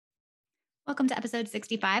Welcome to episode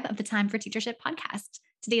 65 of the Time for Teachership podcast.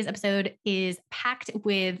 Today's episode is packed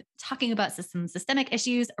with talking about some systemic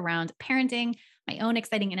issues around parenting, my own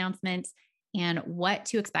exciting announcements, and what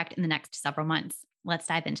to expect in the next several months. Let's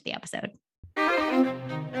dive into the episode.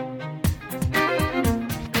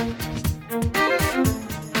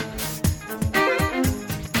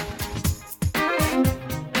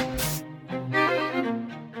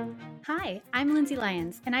 Hi, I'm Lindsay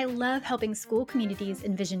Lyons, and I love helping school communities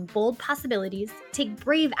envision bold possibilities, take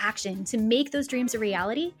brave action to make those dreams a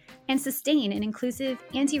reality, and sustain an inclusive,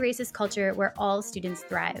 anti-racist culture where all students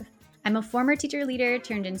thrive. I'm a former teacher leader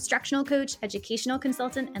turned instructional coach, educational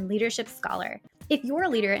consultant, and leadership scholar. If you're a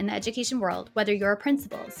leader in the education world, whether you're a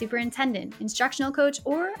principal, superintendent, instructional coach,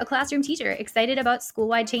 or a classroom teacher excited about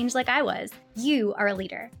school-wide change like I was, you are a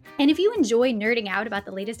leader. And if you enjoy nerding out about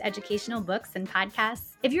the latest educational books and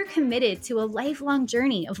podcasts, if you're committed to a lifelong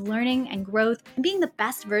journey of learning and growth and being the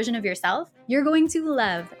best version of yourself, you're going to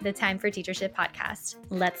love the Time for Teachership podcast.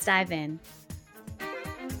 Let's dive in.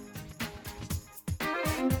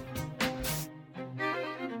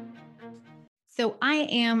 So I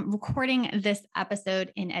am recording this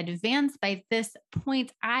episode in advance. By this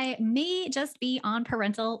point, I may just be on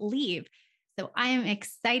parental leave. So I am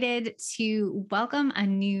excited to welcome a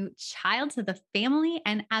new child to the family.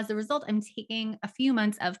 And as a result, I'm taking a few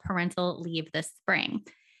months of parental leave this spring.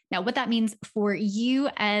 Now, what that means for you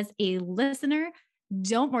as a listener,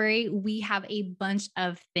 don't worry, we have a bunch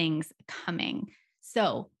of things coming.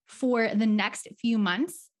 So for the next few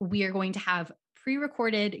months, we are going to have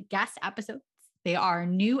pre-recorded guest episodes. They are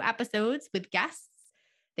new episodes with guests.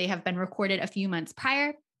 They have been recorded a few months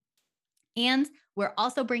prior. And we're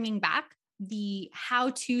also bringing back the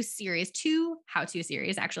how-to series, two how-to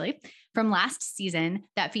series actually, from last season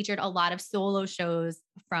that featured a lot of solo shows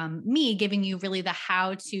from me giving you really the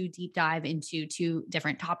how-to deep dive into two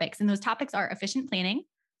different topics. And those topics are efficient planning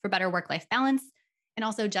for better work-life balance and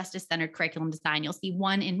also justice-centered curriculum design. You'll see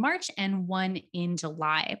one in March and one in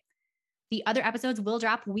July. The other episodes will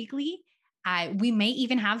drop weekly. We may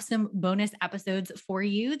even have some bonus episodes for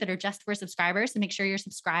you that are just for subscribers. So make sure you're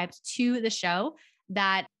subscribed to the show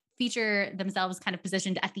that feature themselves kind of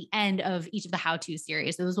positioned at the end of each of the how-to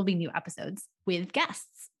series. So those will be new episodes with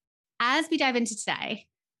guests. As we dive into today,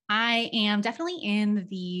 I am definitely in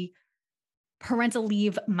the parental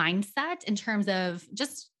leave mindset in terms of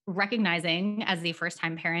just recognizing as a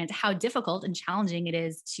first-time parent how difficult and challenging it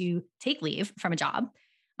is to take leave from a job.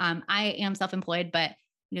 I am self-employed, but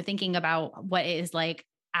thinking about what it is like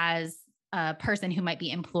as a person who might be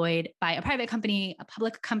employed by a private company, a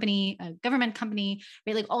public company, a government company,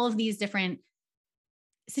 right? Like all of these different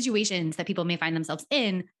situations that people may find themselves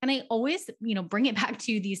in. And I always, bring it back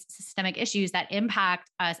to these systemic issues that impact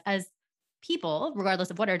us as people, regardless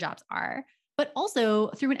of what our jobs are, but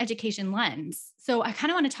also through an education lens. So I kind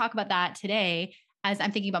of want to talk about that today as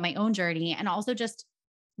I'm thinking about my own journey and also just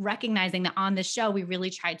recognizing that on this show, we really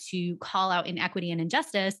try to call out inequity and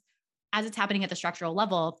injustice as it's happening at the structural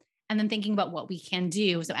level, and then thinking about what we can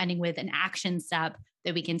do. So ending with an action step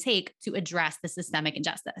that we can take to address the systemic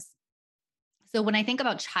injustice. So when I think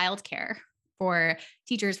about childcare for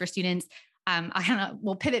teachers, for students,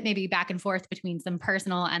 we'll pivot maybe back and forth between some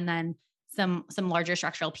personal and then some larger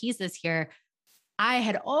structural pieces here. I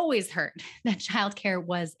had always heard that childcare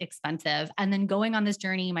was expensive. And then going on this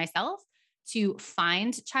journey myself, to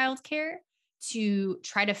find childcare, to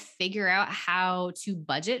try to figure out how to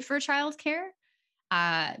budget for childcare,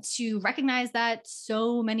 to recognize that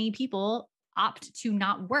so many people opt to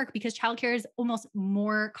not work because childcare is almost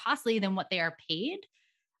more costly than what they are paid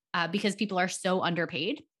because people are so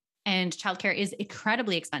underpaid. And childcare is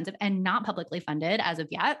incredibly expensive and not publicly funded as of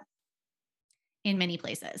yet in many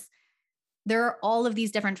places. There are all of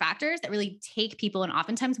these different factors that really take people and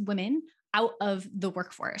oftentimes women out of the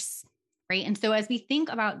workforce. Right. And so as we think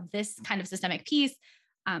about this kind of systemic piece,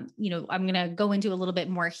 I'm going to go into a little bit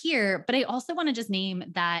more here, but I also want to just name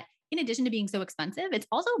that in addition to being so expensive, it's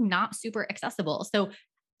also not super accessible. So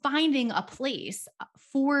finding a place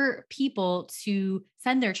for people to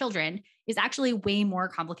send their children is actually way more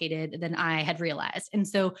complicated than I had realized. And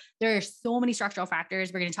so there are so many structural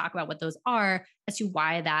factors. We're going to talk about what those are as to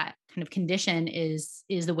why that kind of condition is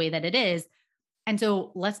the way that it is. And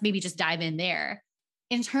so let's maybe just dive in there.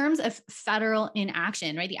 In terms of federal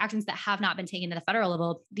inaction, right, the actions that have not been taken at the federal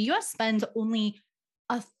level, the US spends only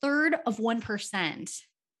 1/3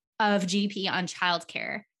 of GDP on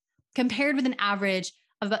childcare, compared with an average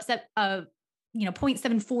of about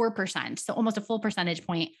 0.74%, so almost a full percentage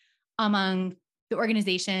point among the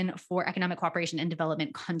Organization for Economic Cooperation and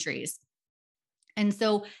Development countries. And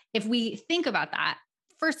so if we think about that,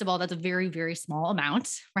 first of all, that's a very, very small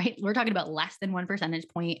amount, right? We're talking about less than 1 percentage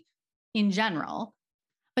point in general.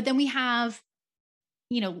 But then we have,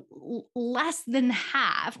 less than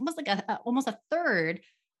half, almost like almost a third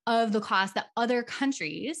of the cost that other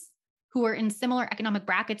countries who are in similar economic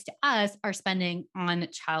brackets to us are spending on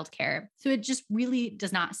childcare. So it just really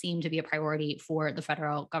does not seem to be a priority for the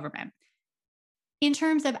federal government. In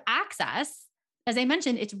terms of access, as I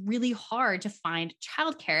mentioned, it's really hard to find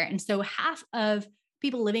childcare. And so half of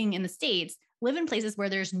people living in the States live in places where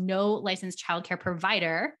there's no licensed childcare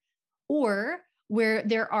provider, or where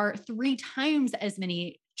there are 3 times as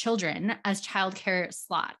many children as childcare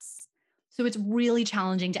slots. So it's really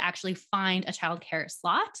challenging to actually find a childcare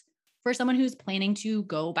slot for someone who's planning to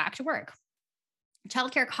go back to work.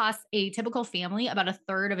 Childcare costs a typical family about a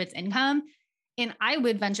third of its income. And I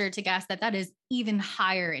would venture to guess that that is even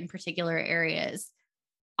higher in particular areas.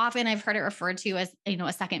 Often I've heard it referred to as,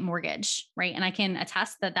 a second mortgage, right? And I can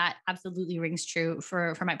attest that that absolutely rings true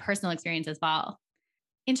for my personal experience as well.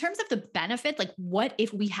 In terms of the benefits, like what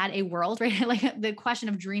if we had a world, right? Like the question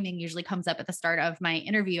of dreaming usually comes up at the start of my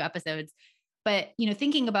interview episodes. But,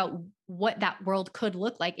 thinking about what that world could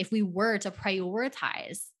look like if we were to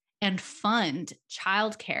prioritize and fund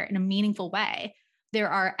childcare in a meaningful way, there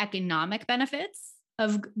are economic benefits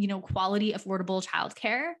of, quality, affordable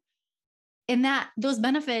childcare. And that those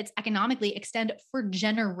benefits economically extend for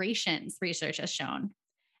generations, research has shown.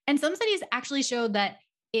 And some studies actually show that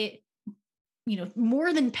it,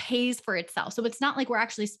 more than pays for itself. So it's not like we're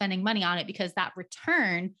actually spending money on it, because that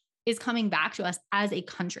return is coming back to us as a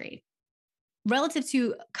country. Relative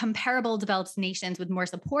to comparable developed nations with more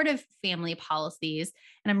supportive family policies,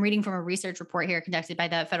 and I'm reading from a research report here conducted by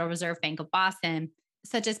the Federal Reserve Bank of Boston,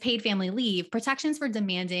 such as paid family leave, protections for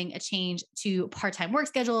demanding a change to part-time work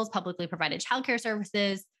schedules, publicly provided childcare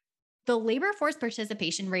services, the labor force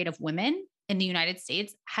participation rate of women in the United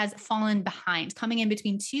States has fallen behind, coming in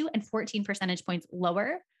between 2 and 14 percentage points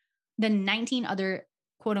lower than 19 other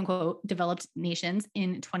quote unquote developed nations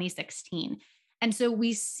in 2016. And so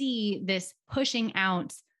we see this pushing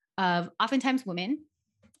out of oftentimes women,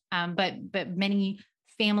 but many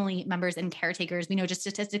family members and caretakers. We know just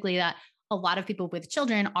statistically that a lot of people with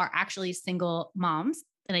children are actually single moms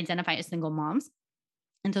and identify as single moms.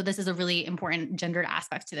 And so this is a really important gendered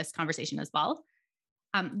aspect to this conversation as well.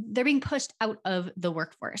 They're being pushed out of the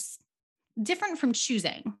workforce, different from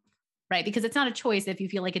choosing, right? Because it's not a choice if you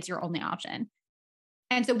feel like it's your only option.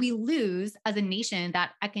 And so we lose as a nation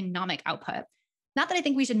that economic output. Not that I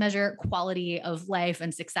think we should measure quality of life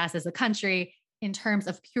and success as a country in terms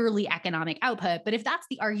of purely economic output, but if that's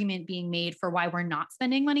the argument being made for why we're not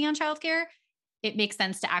spending money on childcare, it makes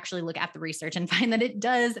sense to actually look at the research and find that it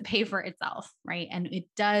does pay for itself, right? And it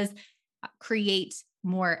does create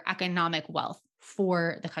more economic wealth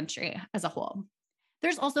for the country as a whole.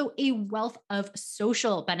 There's also a wealth of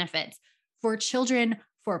social benefits for children,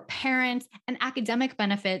 for parents, and academic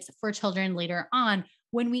benefits for children later on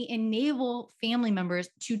when we enable family members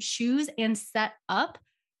to choose and set up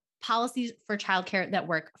policies for childcare that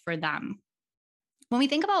work for them. When we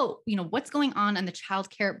think about, what's going on the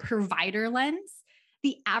childcare provider lens,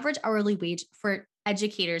 the average hourly wage for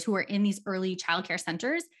educators who are in these early childcare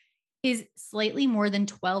centers is slightly more than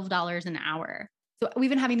 $12 an hour. So we've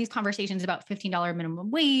been having these conversations about $15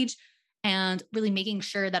 minimum wage and really making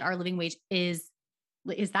sure that our living wage is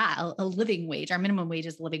that a living wage. Our minimum wage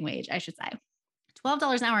is a living wage, I should say.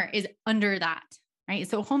 $12 an hour is under that, right?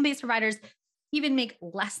 So home-based providers even make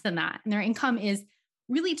less than that. And their income is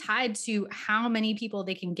really tied to how many people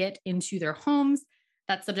they can get into their homes.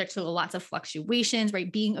 That's subject to lots of fluctuations,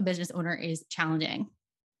 right? Being a business owner is challenging.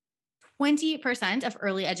 20% of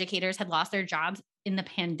early educators had lost their jobs in the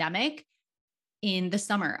pandemic in the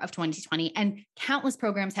summer of 2020. And countless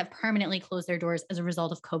programs have permanently closed their doors as a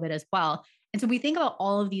result of COVID as well. And so we think about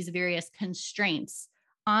all of these various constraints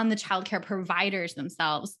on the childcare providers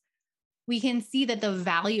themselves. We can see that the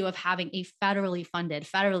value of having a federally funded,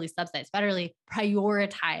 federally subsidized, federally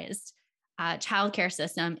prioritized childcare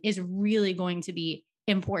system is really going to be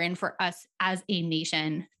important for us as a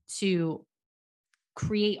nation to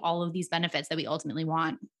create all of these benefits that we ultimately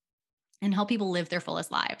want and help people live their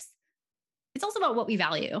fullest lives. It's also about what we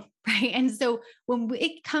value, right? And so when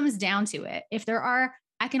it comes down to it, if there are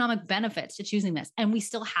economic benefits to choosing this and we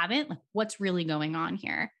still haven't, like what's really going on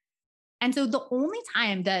here? And so the only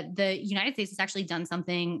time that the United States has actually done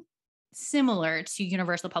something similar to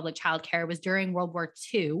universal public childcare was during World War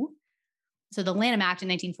II. So the Lanham Act in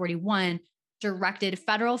 1941 directed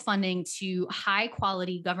federal funding to high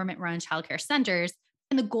quality government run childcare centers.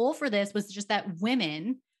 And the goal for this was just that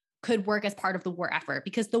women could work as part of the war effort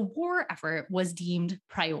because the war effort was deemed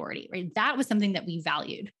priority, right? That was something that we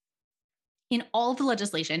valued. In all of the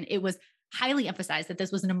legislation, it was highly emphasized that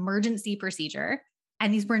this was an emergency procedure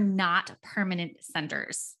and these were not permanent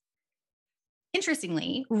centers.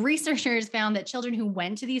 Interestingly, researchers found that children who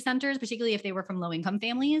went to these centers, particularly if they were from low-income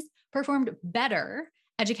families, performed better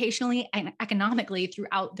educationally and economically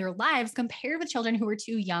throughout their lives compared with children who were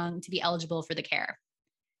too young to be eligible for the care.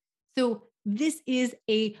 So this is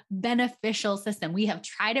a beneficial system. We have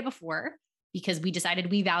tried it before because we decided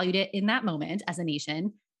we valued it in that moment as a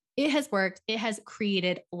nation. It has worked. It has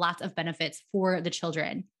created lots of benefits for the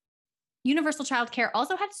children. Universal childcare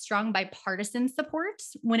also had strong bipartisan support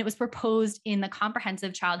when it was proposed in the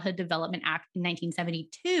Comprehensive Childhood Development Act in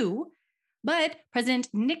 1972, but President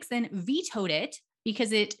Nixon vetoed it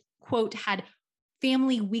because it, quote, had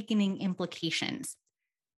family weakening implications.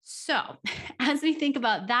 So as we think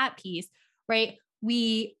about that piece, right,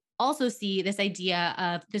 we also see this idea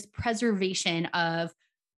of this preservation of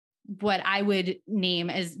what I would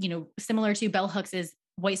name as, similar to Bell Hooks's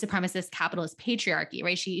white supremacist capitalist patriarchy,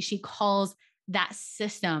 right? She calls that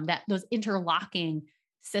system, that those interlocking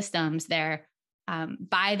systems there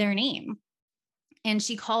by their name. And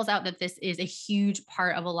she calls out that this is a huge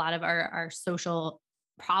part of a lot of our social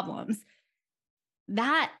problems.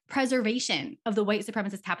 That preservation of the white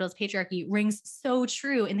supremacist capitalist patriarchy rings so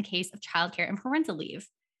true in the case of childcare and parental leave,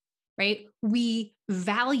 right? We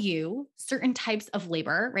value certain types of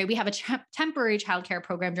labor, right? We have a temporary childcare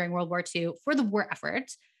program during World War II for the war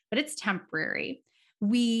effort, but it's temporary.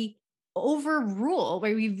 We overrule,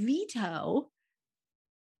 where we veto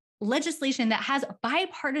legislation that has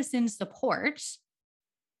bipartisan support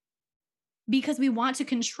because we want to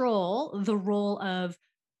control the role of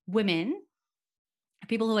women,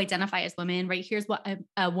 people who identify as women, right? Here's what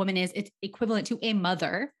a woman is. It's equivalent to a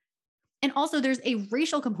mother. And also there's a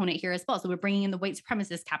racial component here as well. So we're bringing in the white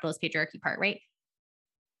supremacist capitalist patriarchy part, right?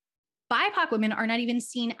 BIPOC women are not even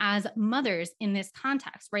seen as mothers in this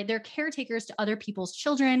context, right? They're caretakers to other people's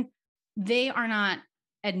children. They are not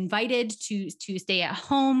invited to stay at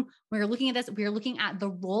home. We're looking at this. We're looking at the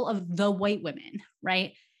role of the white women,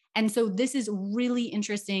 right? And so this is really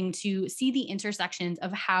interesting to see the intersections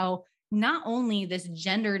of how not only this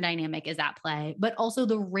gender dynamic is at play, but also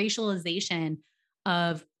the racialization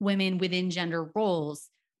of women within gender roles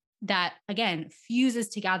that, again, fuses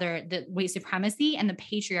together the white supremacy and the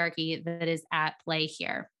patriarchy that is at play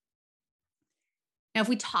here. Now, if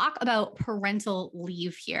we talk about parental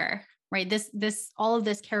leave here, right, all of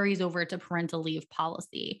this carries over to parental leave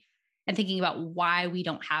policy and thinking about why we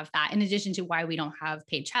don't have that, in addition to why we don't have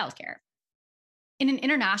paid childcare. In an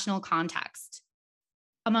international context,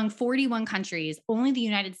 among 41 countries, only the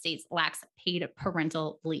United States lacks paid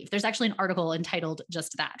parental leave. There's actually an article entitled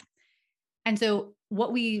just that. And so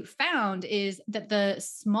what we found is that the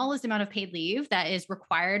smallest amount of paid leave that is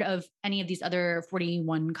required of any of these other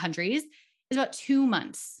 41 countries is about 2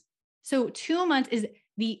 months. So 2 months is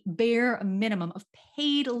the bare minimum of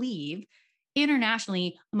paid leave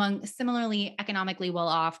internationally among similarly economically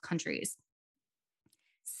well-off countries.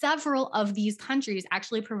 Several of these countries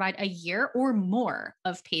actually provide a year or more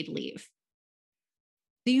of paid leave.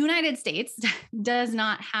 The United States does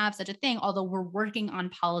not have such a thing, although we're working on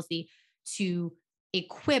policy to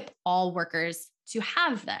equip all workers to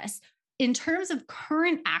have this. In terms of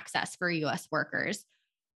current access for US workers,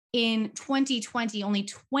 in 2020, only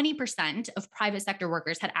 20% of private sector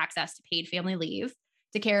workers had access to paid family leave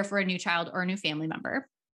to care for a new child or a new family member.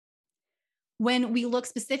 When we look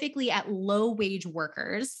specifically at low-wage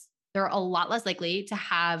workers, they're a lot less likely to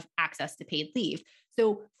have access to paid leave.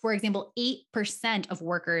 So, for example, 8% of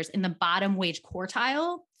workers in the bottom wage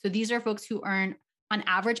quartile, so these are folks who earn on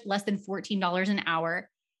average less than $14 an hour,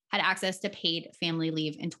 had access to paid family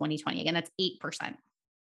leave in 2020. Again, that's 8%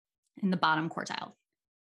 in the bottom quartile.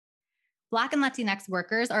 Black and Latinx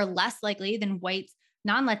workers are less likely than white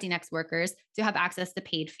non-Latinx workers to have access to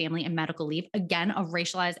paid family and medical leave. Again, a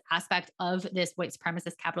racialized aspect of this white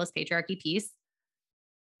supremacist capitalist patriarchy piece.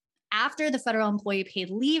 After the Federal Employee Paid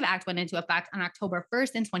Leave Act went into effect on October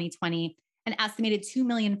 1st in 2020, an estimated 2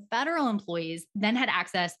 million federal employees then had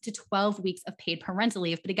access to 12 weeks of paid parental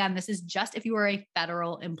leave. But again, this is just if you are a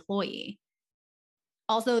federal employee.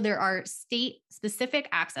 Also, there are state-specific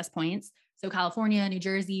access points. So California, New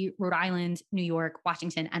Jersey, Rhode Island, New York,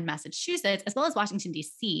 Washington, and Massachusetts, as well as Washington,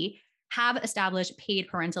 D.C., have established paid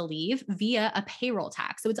parental leave via a payroll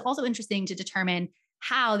tax. So it's also interesting to determine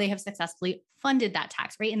how they have successfully funded that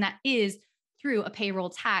tax, right? And that is through a payroll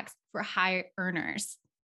tax for high earners.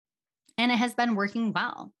 And it has been working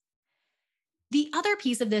well. The other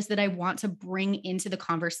piece of this that I want to bring into the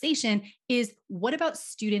conversation is, what about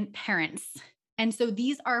student parents? And so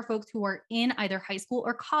these are folks who are in either high school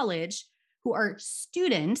or college, who are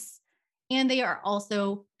students, and they are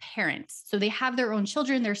also parents. So they have their own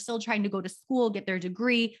children. They're still trying to go to school, get their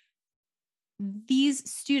degree. These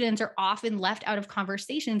students are often left out of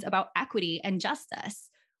conversations about equity and justice.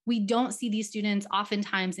 We don't see these students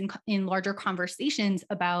oftentimes in larger conversations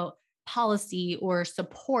about policy or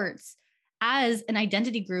supports as an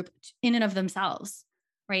identity group in and of themselves,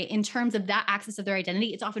 right? In terms of that access of their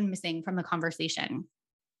identity, it's often missing from the conversation.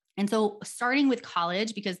 And so starting with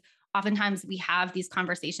college, because oftentimes we have these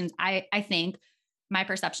conversations, I think my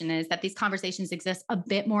perception is that these conversations exist a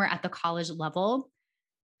bit more at the college level.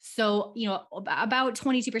 So, about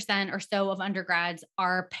 22% or so of undergrads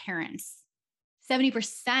are parents.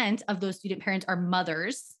 70% of those student parents are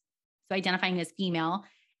mothers, so identifying as female,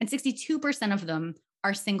 and 62% of them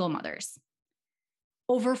are single mothers.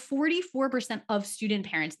 Over 44% of student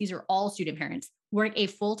parents, these are all student parents, work a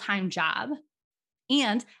full-time job.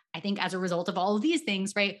 And I think as a result of all of these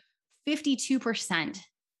things, right, 52%,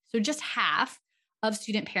 so just half of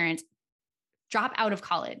student parents drop out of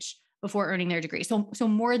college before earning their degree. So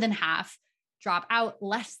more than half drop out,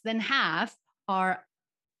 less than half are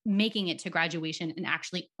making it to graduation and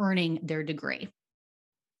actually earning their degree.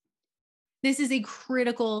 This is a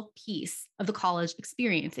critical piece of the college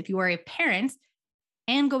experience. If you are a parent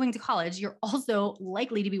and going to college, you're also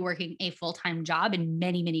likely to be working a full-time job in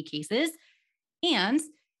many, many cases. And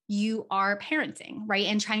you are parenting, right?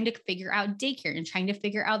 And trying to figure out daycare and trying to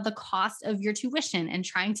figure out the cost of your tuition and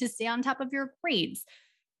trying to stay on top of your grades.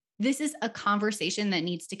 This is a conversation that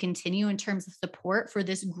needs to continue in terms of support for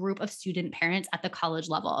this group of student parents at the college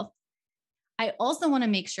level. I also want to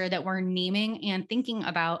make sure that we're naming and thinking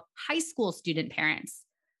about high school student parents.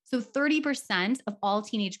 So 30% of all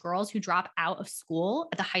teenage girls who drop out of school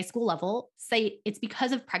at the high school level say it's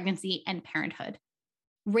because of pregnancy and parenthood.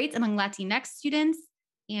 Rates among Latinx students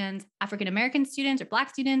and African-American students or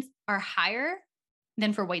Black students are higher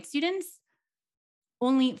than for white students.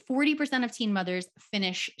 Only 40% of teen mothers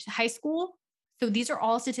finish high school. So these are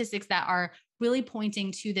all statistics that are really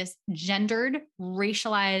pointing to this gendered,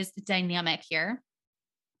 racialized dynamic here.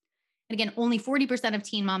 And again, only 40% of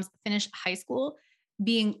teen moms finish high school,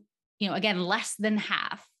 being, again, less than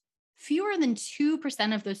half. Fewer than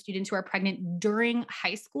 2% of those students who are pregnant during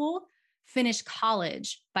high school finish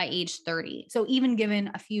college by age 30. So even given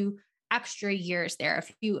a few extra years there,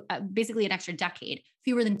 basically an extra decade,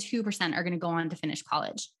 fewer than 2% are going to go on to finish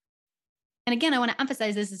college. And again, I want to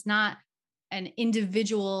emphasize this is not an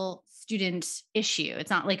individual student issue. It's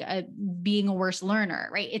not like being a worse learner,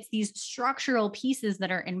 right? It's these structural pieces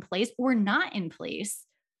that are in place or not in place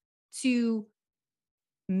to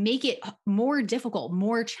make it more difficult,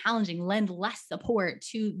 more challenging, lend less support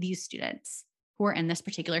to these students who are in this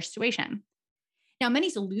particular situation. Now, many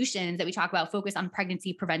solutions that we talk about focus on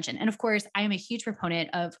pregnancy prevention. And of course, I am a huge proponent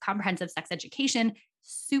of comprehensive sex education,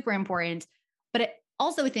 super important. But I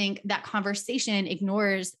also think that conversation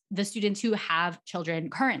ignores the students who have children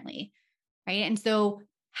currently, right? And so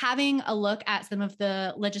having a look at some of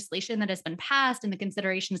the legislation that has been passed and the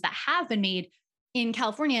considerations that have been made in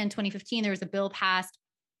California in 2015, there was a bill passed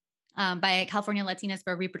by California Latinas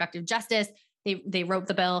for Reproductive Justice. They wrote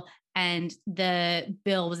the bill, and the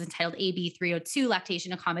bill was entitled AB 302,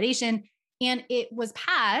 Lactation Accommodation. And it was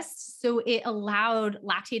passed, so it allowed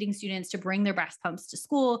lactating students to bring their breast pumps to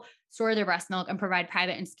school, store their breast milk, and provide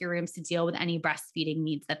private and secure rooms to deal with any breastfeeding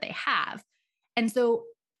needs that they have. And so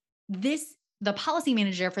the policy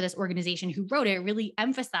manager for this organization who wrote it really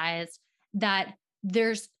emphasized that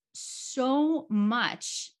there's so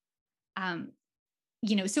much,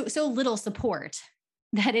 so little support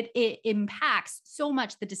that it impacts so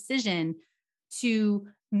much the decision to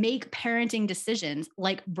make parenting decisions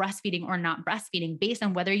like breastfeeding or not breastfeeding based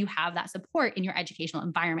on whether you have that support in your educational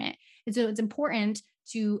environment. And so it's important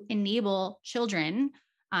to enable children,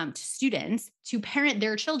 students, to parent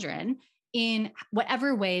their children in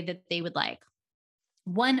whatever way that they would like.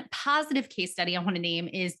 One positive case study I want to name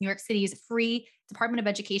is New York City's free Department of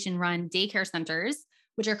Education run daycare centers,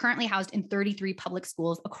 which are currently housed in 33 public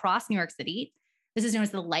schools across New York City. This is known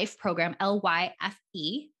as the LIFE program,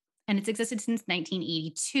 LYFE, and it's existed since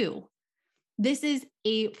 1982. This is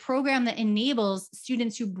a program that enables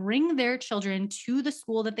students to bring their children to the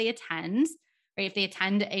school that they attend, right? If they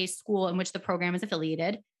attend a school in which the program is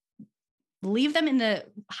affiliated, leave them in the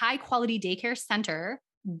high quality daycare center,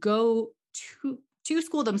 go to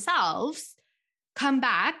school themselves, come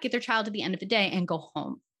back, get their child at the end of the day, and go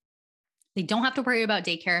home. They don't have to worry about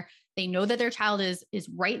daycare. They know that their child is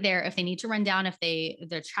right there if they need to run down, if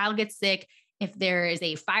their child gets sick, If there is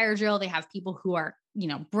a fire drill, they have people who are,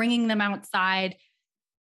 bringing them outside.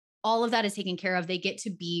 All of that is taken care of. They get to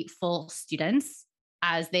be full students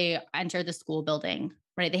as they enter the school building,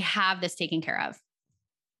 right? They have this taken care of.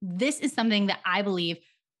 This is something that I believe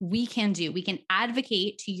we can do. We can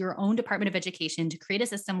advocate to your own Department of Education to create a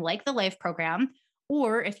system like the LIFE program,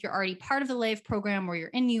 or if you're already part of the LIFE program or you're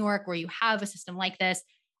in New York where you have a system like this,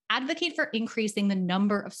 advocate for increasing the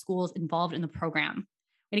number of schools involved in the program.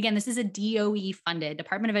 And again, this is a DOE funded,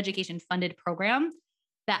 Department of Education funded program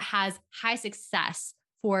that has high success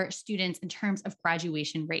for students in terms of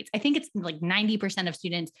graduation rates. I think it's like 90% of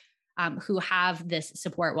students who have this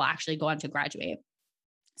support will actually go on to graduate.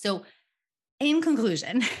 So in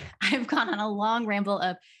conclusion, I've gone on a long ramble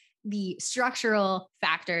of the structural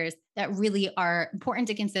factors that really are important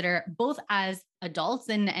to consider, both as adults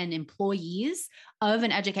and employees of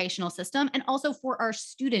an educational system, and also for our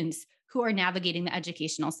students who are navigating the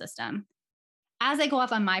educational system. As I go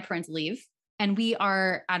off on my parental leave, and we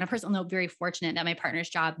are, on a personal note, very fortunate that my partner's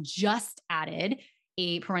job just added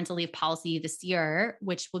a parental leave policy this year,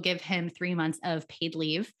 which will give him 3 months of paid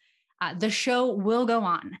leave. The show will go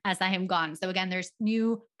on as I am gone. So again, there's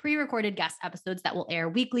new pre-recorded guest episodes that will air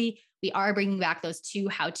weekly. We are bringing back those 2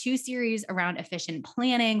 how-to series around efficient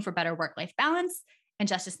planning for better work-life balance and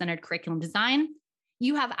justice-centered curriculum design.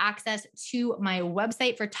 You have access to my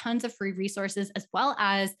website for tons of free resources, as well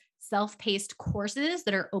as self-paced courses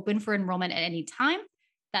that are open for enrollment at any time.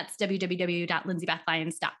 That's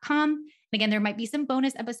www.lindsaybethlyons.com. And again, there might be some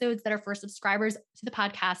bonus episodes that are for subscribers to the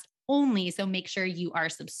podcast only. So make sure you are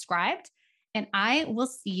subscribed, and I will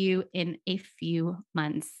see you in a few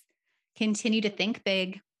months. Continue to think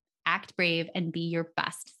big, act brave, and be your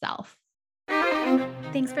best self.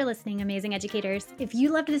 Thanks for listening, amazing educators. If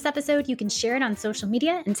you loved this episode, you can share it on social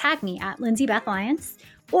media and tag me at Lindsay Beth Lyons,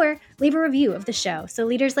 or leave a review of the show so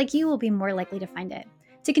leaders like you will be more likely to find it.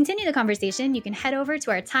 To continue the conversation, you can head over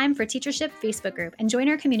to our Time for Teachership Facebook group and join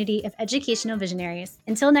our community of educational visionaries.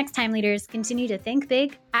 Until next time, leaders, continue to think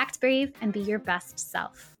big, act brave, and be your best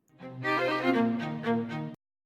self.